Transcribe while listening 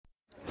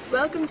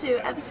Welcome to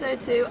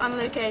episode 2 on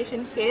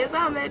location. Here's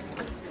Ahmed.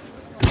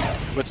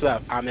 What's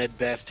up? Ahmed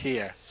Best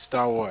here,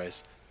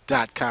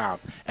 StarWars.com,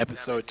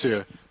 episode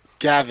 2.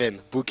 Gavin,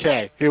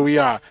 Bocquet, here we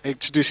are.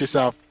 Introduce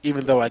yourself,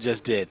 even though I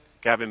just did.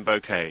 Gavin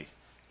Bocquet.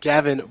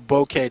 Gavin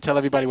Bocquet, tell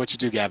everybody what you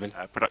do, Gavin.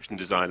 Production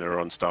designer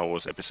on Star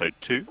Wars Episode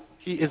 2.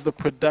 He is the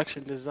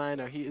production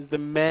designer. He is the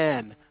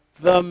man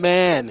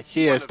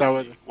here at Star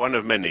Wars. One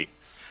of many.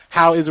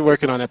 How is it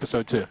working on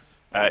episode 2?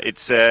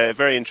 It's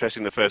very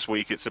interesting the first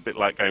week. It's a bit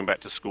like going back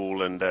to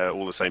school and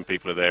all the same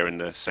people are there in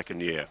the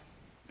second year.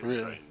 It's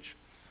really? Strange.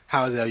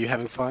 How is it? Are you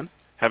having fun?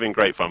 Having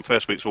great fun.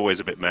 First week's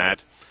always a bit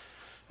mad,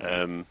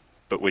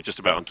 but we're just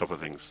about on top of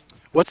things.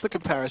 What's the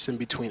comparison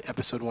between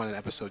episode 1 and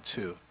episode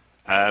 2?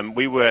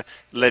 We were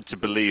led to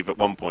believe at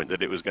one point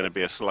that it was going to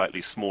be a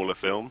slightly smaller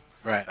film.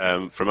 Right.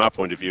 From our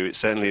point of view, it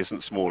certainly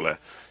isn't smaller.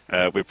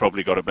 We've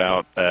probably got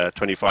about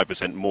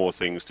 25% more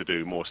things to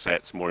do, more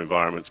sets, more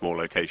environments, more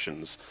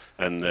locations,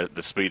 and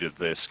the speed of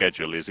the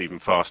schedule is even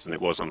faster than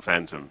it was on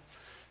Phantom.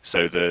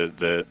 So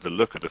the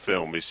look of the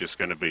film is just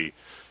going to be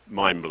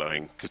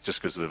mind-blowing,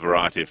 just because of the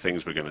variety of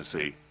things we're going to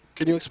see.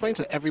 Can you explain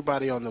to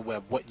everybody on the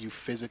web what you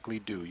physically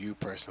do, you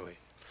personally?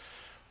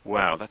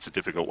 Wow, that's a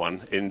difficult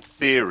one. In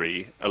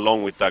theory,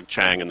 along with Doug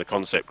Chang and the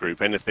concept group,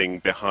 anything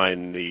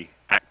behind the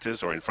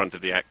actors or in front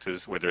of the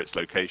actors, whether it's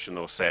location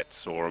or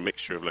sets or a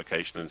mixture of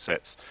location and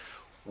sets,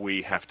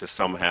 we have to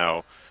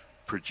somehow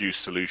produce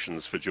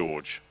solutions for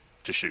George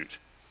to shoot.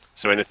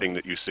 So anything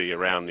that you see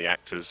around the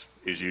actors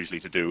is usually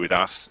to do with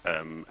us,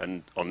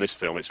 and on this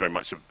film it's very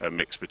much a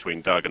mix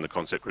between Doug and the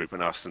concept group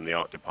and us and the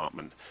art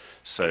department,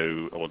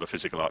 or the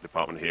physical art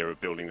department here, of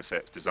building the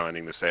sets,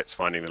 designing the sets,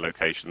 finding the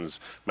locations,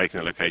 making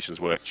the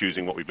locations work,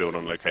 choosing what we build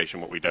on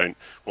location, what we don't,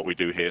 what we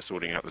do here,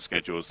 sorting out the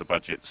schedules, the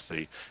budgets,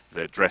 the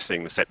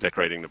dressing, the set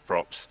decorating, the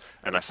props.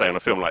 And I say on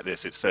a film like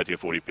this it's 30 or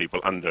 40 people,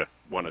 under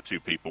 1 or 2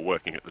 people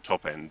working at the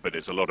top end, but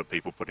it's a lot of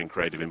people putting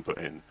creative input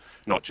in,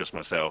 not just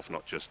myself,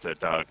 not just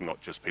Doug,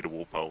 not just Peter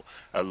Walpole,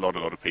 a lot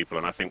of people.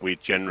 And I think we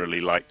generally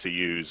like to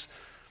use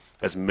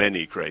as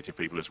many creative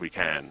people as we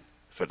can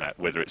for that,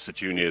 whether it's the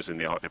juniors in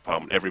the art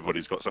department.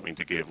 Everybody's got something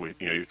to give.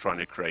 You're trying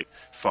to create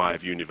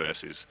 5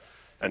 universes,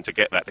 and to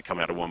get that to come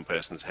out of one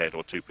person's head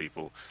or 2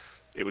 people,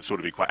 it would sort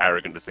of be quite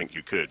arrogant to think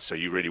you could. So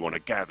you really want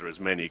to gather as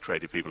many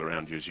creative people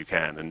around you as you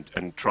can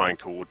and try and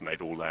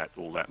coordinate all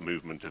that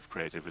movement of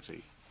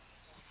creativity.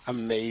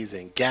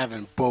 Amazing.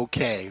 Gavin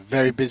Bocquet,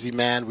 very busy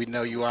man. We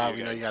know you are.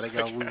 We know you got to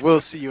go. We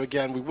will see you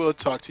again. We will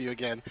talk to you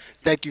again.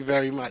 Thank you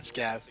very much,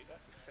 Gav.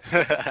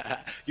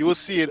 You will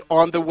see it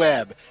on the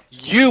web.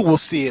 You will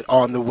see it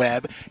on the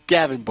web.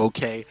 Gavin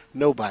Bocquet.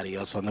 Nobody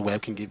else on the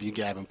web can give you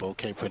Gavin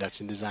Bocquet,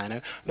 production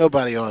designer.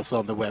 Nobody else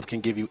on the web can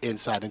give you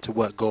insight into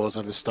what goes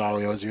on the Star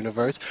Wars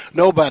universe.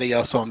 Nobody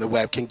else on the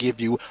web can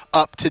give you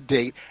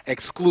up-to-date,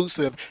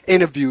 exclusive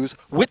interviews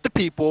with the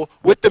people,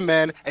 with the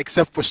men,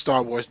 except for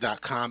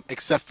StarWars.com,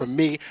 except for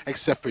me,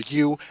 except for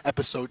you.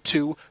 Episode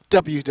 2,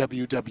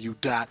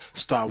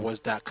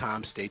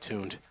 www.starwars.com. Stay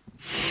tuned.